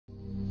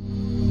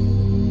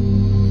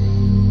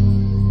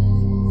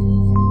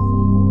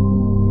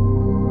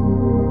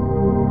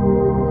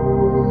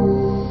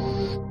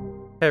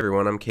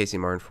everyone, I'm Casey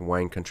Martin from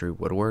Wine Country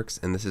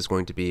Woodworks, and this is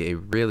going to be a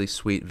really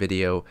sweet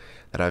video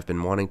that I've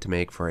been wanting to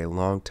make for a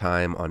long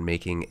time on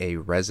making a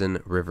resin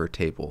river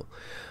table.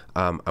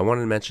 I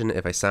wanted to mention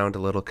if I sound a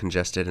little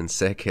congested and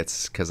sick,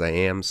 it's because I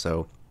am,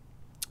 so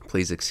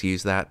please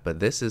excuse that, but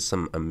this is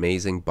some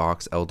amazing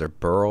box elder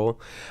burl.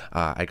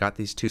 I got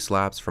these two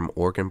slabs from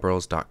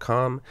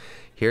organburls.com.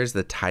 Here's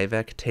the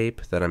Tyvek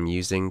tape that I'm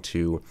using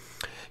to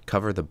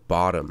cover the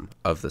bottom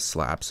of the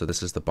slab. So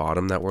this is the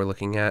bottom that we're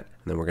looking at,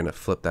 and then we're going to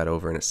flip that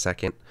over in a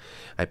second.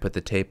 I put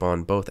the tape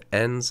on both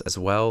ends as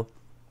well.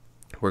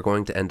 We're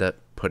going to end up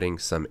putting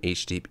some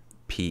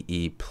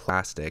HDPE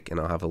plastic, and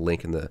I'll have a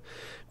link in the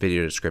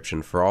video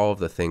description for all of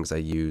the things I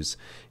use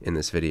in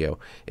this video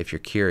if you're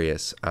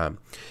curious.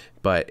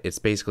 But it's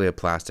basically a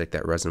plastic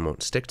that resin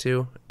won't stick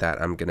to that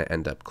I'm going to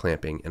end up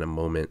clamping in a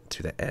moment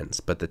to the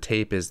ends. But the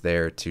tape is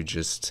there to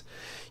just,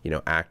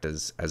 act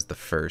as the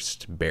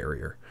first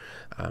barrier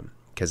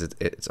because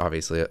it's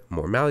obviously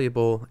more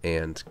malleable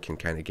and can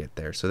kind of get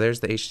there. So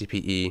there's the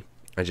HDPE.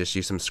 I just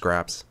used some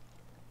scraps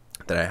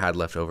that I had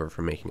left over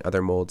from making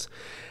other molds,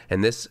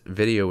 and this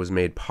video was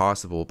made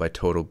possible by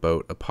Total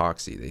Boat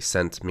Epoxy. They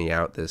sent me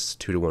out this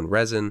 2-to-1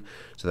 resin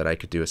so that I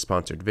could do a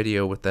sponsored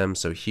video with them,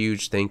 so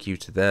huge thank you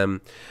to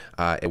them.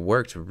 It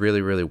worked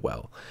really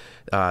well.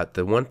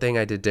 The one thing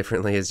I did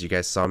differently is you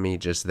guys saw me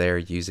just there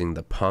using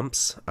the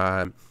pumps,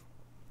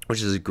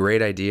 which is a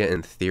great idea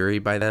in theory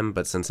by them,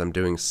 but since I'm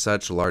doing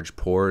such large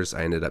pours,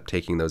 I ended up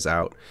taking those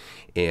out,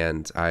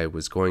 and I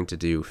was going to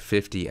do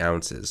 50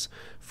 ounces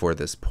for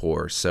this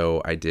pour.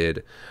 So I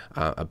did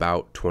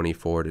about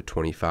 24 to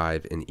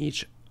 25 in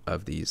each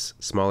of these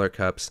smaller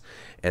cups,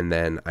 and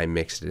then I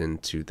mixed it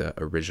into the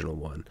original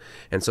one.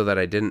 And so that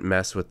I didn't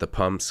mess with the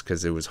pumps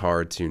because it was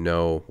hard to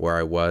know where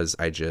I was,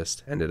 I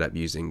just ended up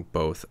using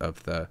both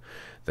of the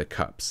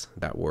cups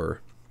that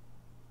were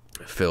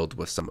filled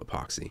with some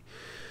epoxy.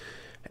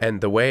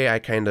 And the way I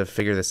kind of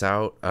figured this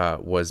out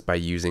was by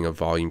using a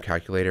volume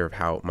calculator of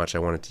how much I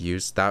wanted to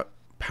use. That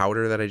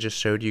powder that I just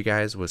showed you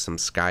guys was some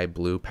sky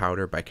blue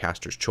powder by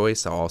Caster's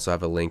Choice. I'll also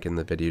have a link in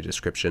the video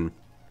description.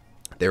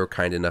 They were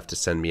kind enough to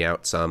send me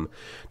out some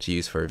to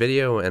use for a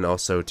video and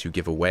also to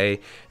give away.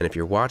 And if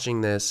you're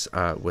watching this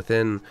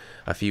within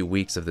a few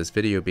weeks of this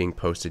video being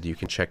posted, you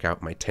can check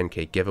out my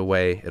 10K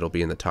giveaway. It'll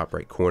be in the top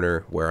right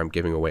corner where I'm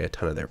giving away a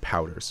ton of their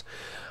powders.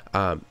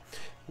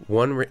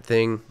 One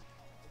thing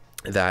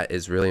that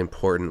is really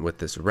important with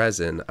this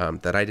resin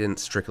that I didn't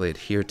strictly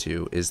adhere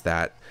to is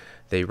that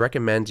they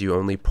recommend you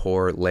only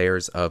pour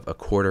layers of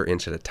 1/4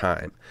 inch at a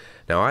time.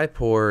 Now I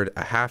poured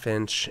a 1/2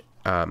 inch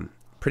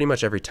pretty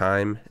much every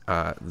time.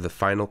 The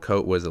final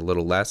coat was a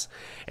little less,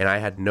 and I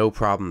had no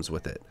problems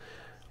with it.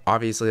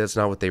 Obviously that's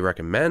not what they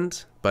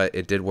recommend, but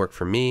it did work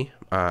for me.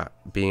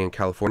 Being in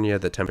California,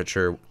 the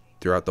temperature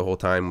throughout the whole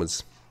time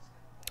was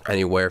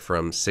anywhere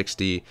from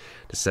 60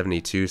 to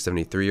 72,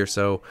 73 or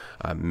so,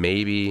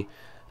 maybe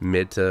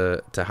mid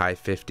to high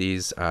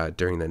 50s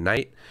during the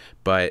night,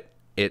 but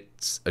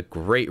it's a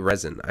great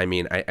resin. I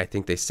mean, I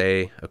think they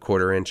say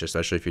 1/4 inch,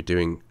 especially if you're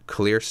doing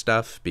clear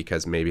stuff,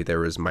 because maybe there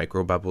was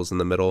micro bubbles in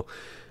the middle,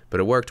 but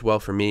it worked well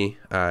for me.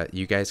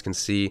 You guys can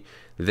see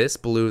this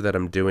blue that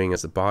I'm doing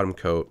as the bottom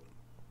coat,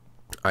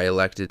 I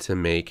elected to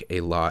make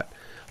a lot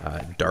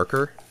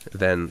darker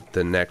than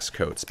the next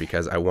coats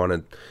because I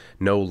wanted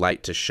no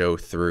light to show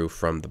through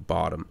from the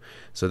bottom.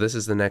 So this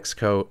is the next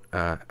coat.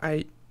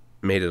 I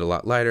made it a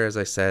lot lighter, as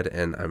I said,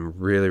 and I'm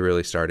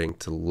really starting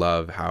to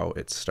love how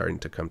it's starting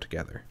to come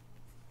together.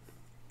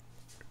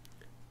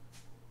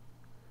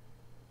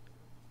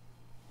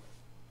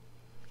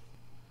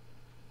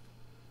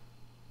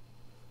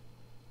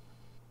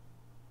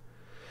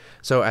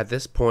 So at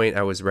this point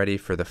I was ready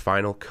for the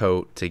final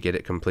coat to get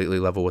it completely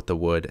level with the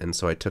wood, and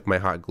so I took my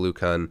hot glue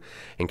gun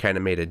and kind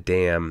of made a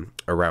dam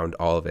around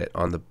all of it.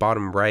 On the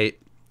bottom right,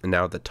 and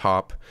now the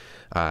top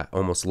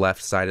almost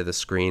left side of the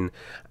screen,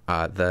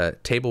 the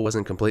table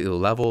wasn't completely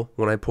level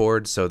when I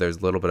poured, so there's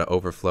a little bit of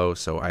overflow,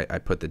 so I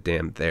put the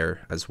dam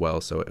there as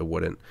well so it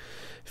wouldn't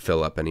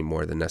fill up any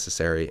more than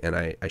necessary, and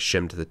I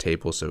shimmed the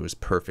table so it was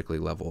perfectly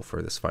level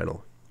for this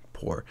final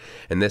pour.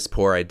 And this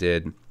pour I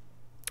did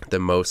the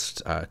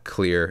most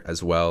clear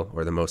as well,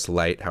 or the most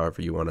light,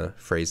 however you want to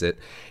phrase it,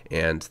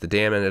 and the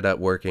dam ended up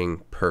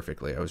working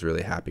perfectly. I was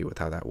really happy with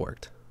how that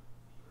worked.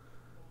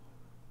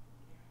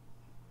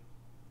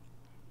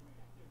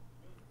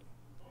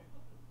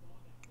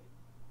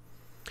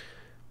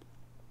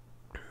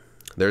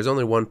 There's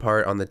only one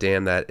part on the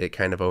dam that it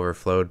kind of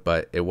overflowed,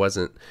 but it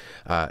wasn't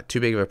too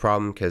big of a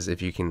problem because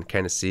if you can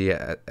kind of see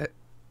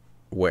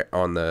where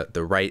on the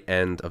right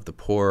end of the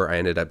pour, I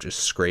ended up just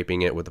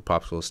scraping it with a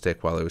popsicle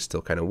stick while it was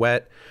still kind of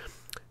wet.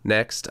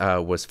 Next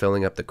was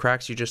filling up the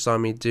cracks you just saw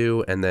me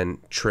do, and then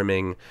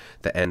trimming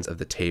the ends of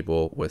the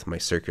table with my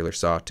circular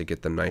saw to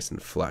get them nice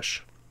and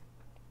flush.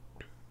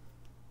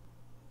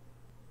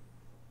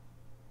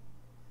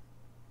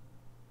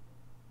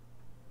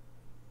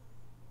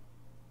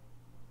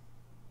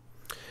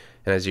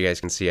 And as you guys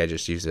can see, I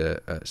just use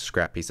a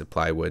scrap piece of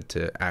plywood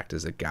to act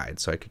as a guide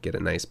so I could get a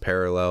nice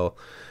parallel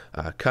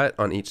cut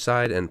on each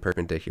side and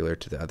perpendicular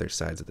to the other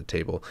sides of the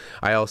table.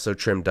 I also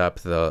trimmed up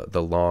the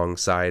long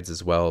sides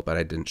as well, but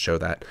I didn't show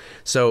that.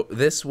 So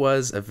this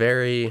was a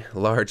very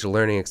large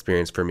learning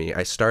experience for me.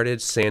 I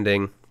started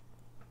sanding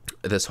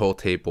this whole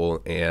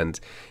table and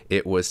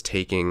it was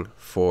taking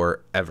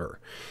forever.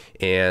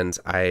 And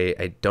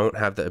I don't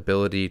have the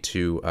ability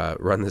to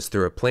run this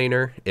through a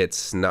planer.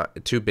 It's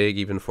not too big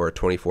even for a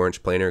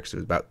 24-inch planer because it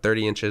was about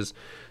 30 inches.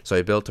 So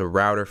I built a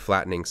router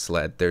flattening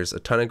sled. There's a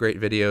ton of great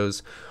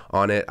videos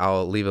on it.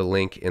 I'll leave a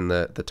link in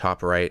the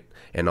top right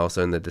and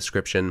also in the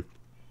description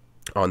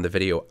on the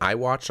video I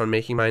watched on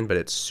making mine, but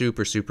it's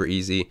super, super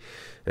easy.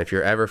 And if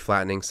you're ever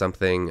flattening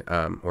something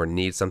or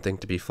need something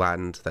to be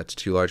flattened that's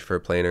too large for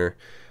a planer,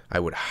 I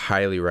would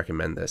highly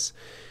recommend this.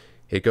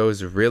 It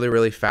goes really,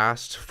 really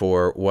fast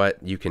for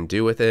what you can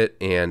do with it,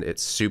 and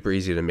it's super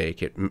easy to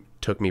make. It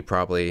took me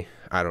probably,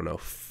 I don't know,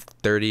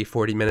 30,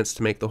 40 minutes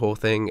to make the whole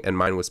thing, and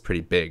mine was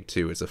pretty big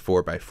too. It's a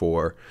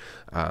 4x4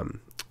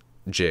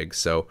 jig,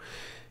 so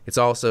it's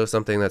also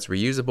something that's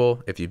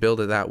reusable if you build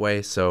it that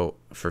way. So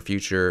for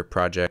future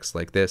projects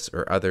like this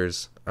or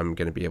others, I'm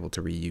going to be able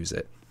to reuse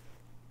it.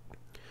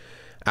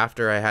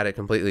 After I had it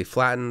completely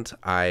flattened,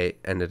 I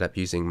ended up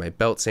using my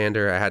belt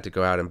sander. I had to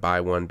go out and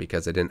buy one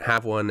because I didn't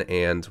have one,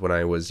 and when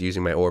I was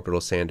using my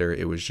orbital sander,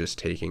 it was just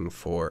taking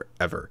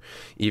forever.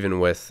 Even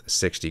with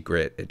 60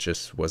 grit, it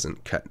just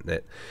wasn't cutting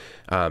it.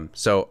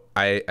 So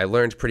I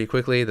learned pretty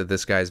quickly that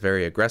this guy's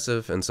very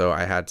aggressive, and so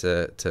I had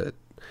to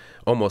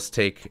almost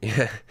take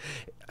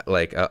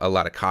like a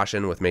lot of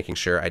caution with making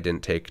sure I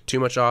didn't take too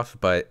much off,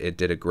 but it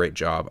did a great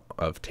job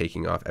of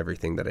taking off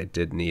everything that I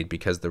did need,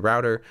 because the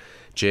router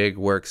jig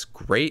works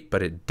great,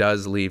 but it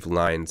does leave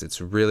lines. It's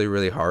really,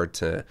 really hard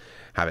to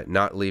have it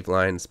not leave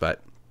lines.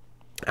 But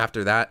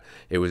after that,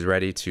 it was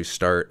ready to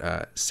start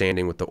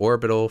sanding with the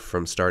orbital,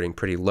 from starting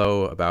pretty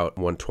low, about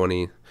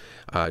 120,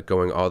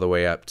 going all the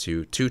way up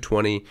to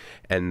 220,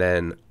 and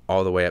then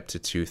all the way up to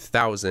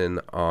 2000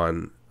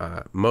 on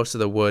most of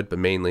the wood, but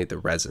mainly the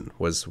resin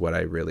was what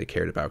I really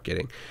cared about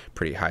getting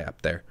pretty high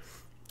up there.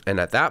 And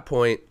at that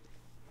point,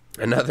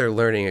 another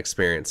learning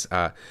experience.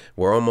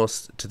 We're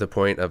almost to the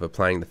point of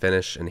applying the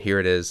finish, and here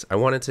it is. I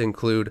wanted to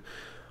include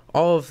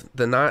all of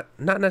the not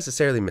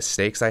necessarily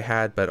mistakes I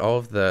had, but all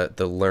of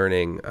the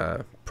learning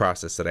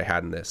process that I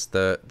had in this.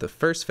 The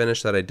first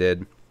finish that I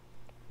did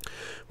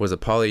was a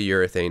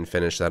polyurethane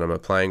finish that I'm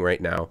applying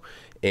right now,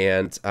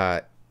 and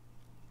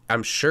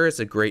I'm sure it's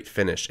a great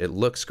finish. It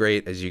looks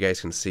great, as you guys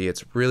can see.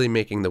 It's really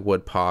making the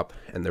wood pop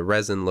and the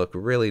resin look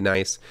really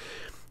nice,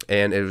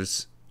 and it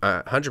was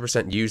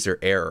 100% user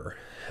error.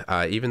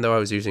 Even though I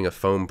was using a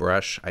foam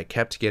brush, I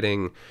kept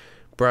getting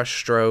brush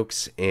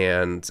strokes,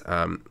 and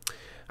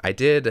I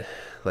did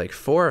like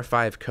 4 or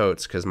 5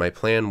 coats because my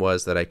plan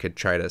was that I could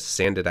try to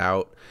sand it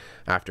out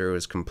after it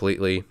was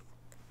completely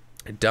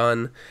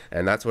done,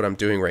 and that's what I'm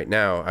doing right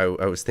now.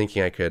 I was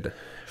thinking I could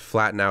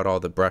flatten out all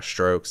the brush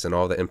strokes and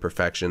all the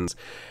imperfections,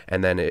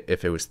 and then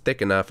if it was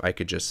thick enough, I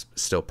could just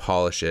still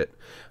polish it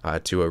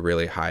to a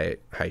really high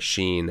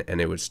sheen, and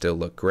it would still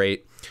look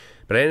great.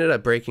 But I ended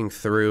up breaking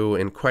through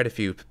in quite a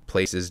few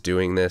places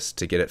doing this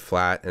to get it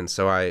flat, and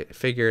so I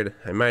figured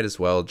I might as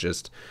well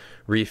just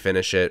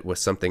refinish it with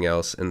something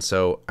else. And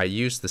so I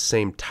used the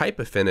same type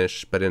of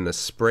finish, but in a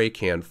spray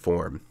can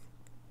form.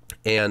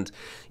 And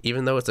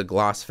even though it's a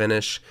gloss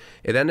finish,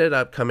 it ended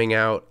up coming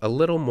out a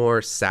little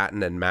more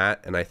satin and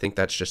matte, and I think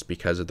that's just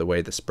because of the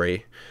way the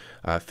spray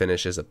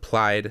finish is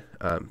applied.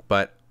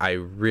 But I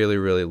really,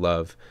 really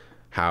love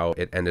how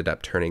it ended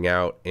up turning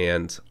out.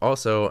 And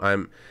also,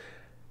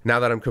 now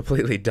that I'm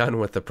completely done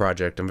with the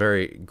project, I'm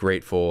very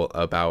grateful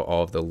about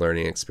all of the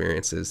learning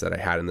experiences that I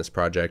had in this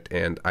project,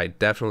 and I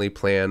definitely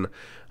plan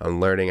on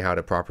learning how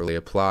to properly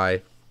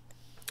apply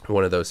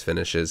one of those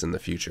finishes in the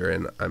future.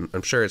 And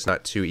I'm sure it's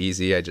not too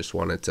easy. I just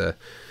wanted to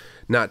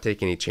not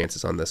take any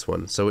chances on this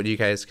one. So what you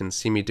guys can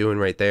see me doing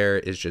right there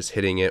is just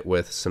hitting it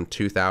with some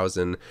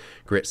 2000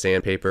 grit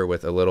sandpaper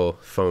with a little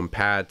foam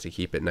pad to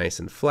keep it nice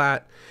and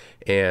flat.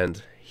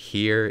 And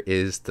here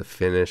is the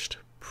finished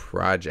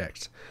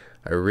project.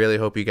 I really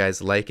hope you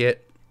guys like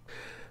it.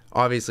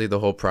 Obviously, the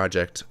whole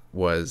project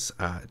was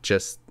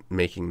just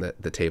making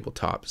the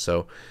tabletop.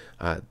 So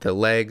the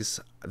legs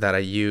that I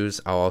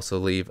use, I'll also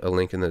leave a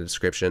link in the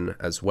description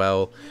as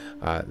well.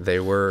 They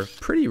were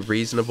pretty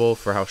reasonable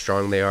for how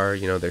strong they are.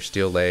 You know, they're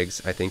steel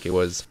legs. I think it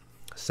was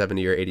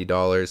 $70 or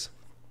 $80.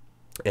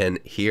 And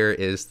here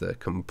is the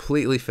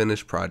completely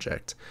finished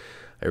project.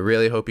 I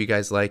really hope you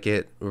guys like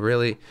it.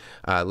 Really,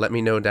 let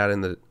me know down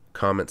in the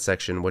comment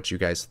section what you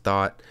guys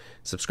thought.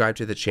 Subscribe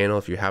to the channel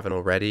if you haven't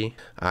already.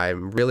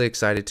 I'm really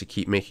excited to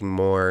keep making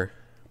more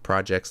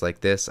projects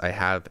like this. I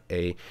have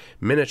a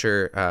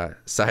miniature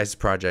sized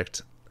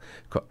project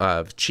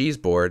of cheese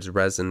boards,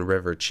 resin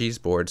river cheese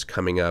boards,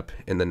 coming up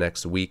in the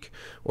next week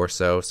or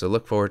so. So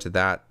look forward to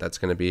that. That's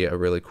going to be a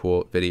really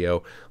cool video.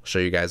 I'll show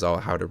you guys all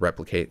how to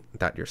replicate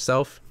that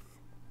yourself.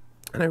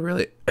 And I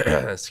really,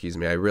 excuse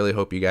me, I really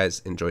hope you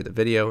guys enjoyed the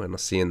video, and I'll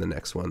see you in the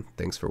next one.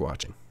 Thanks for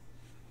watching.